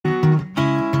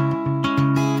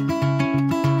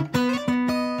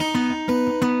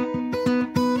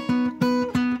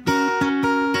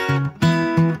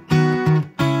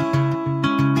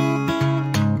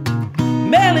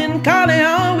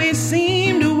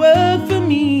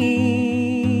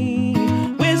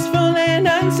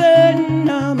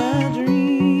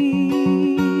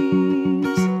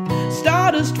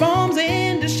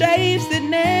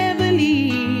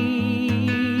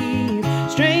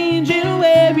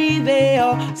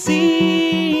seem.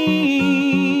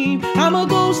 I'm a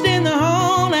ghost in the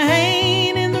hall, I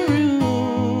ain't in the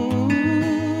room.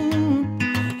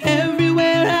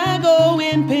 Everywhere I go,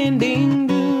 impending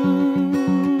doom.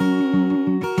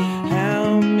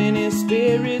 How many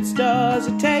spirits does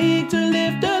it take to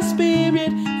lift a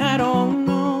spirit? I don't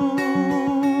know,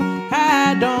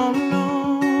 I don't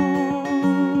know.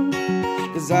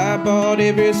 'Cause I bought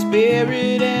every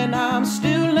spirit and I'm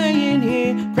still laying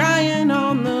here crying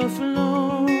on the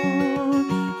floor,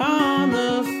 on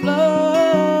the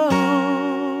floor.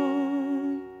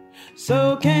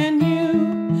 So can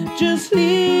you just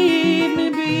leave me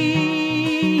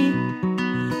be?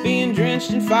 Being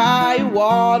drenched in fire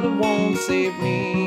water won't save me.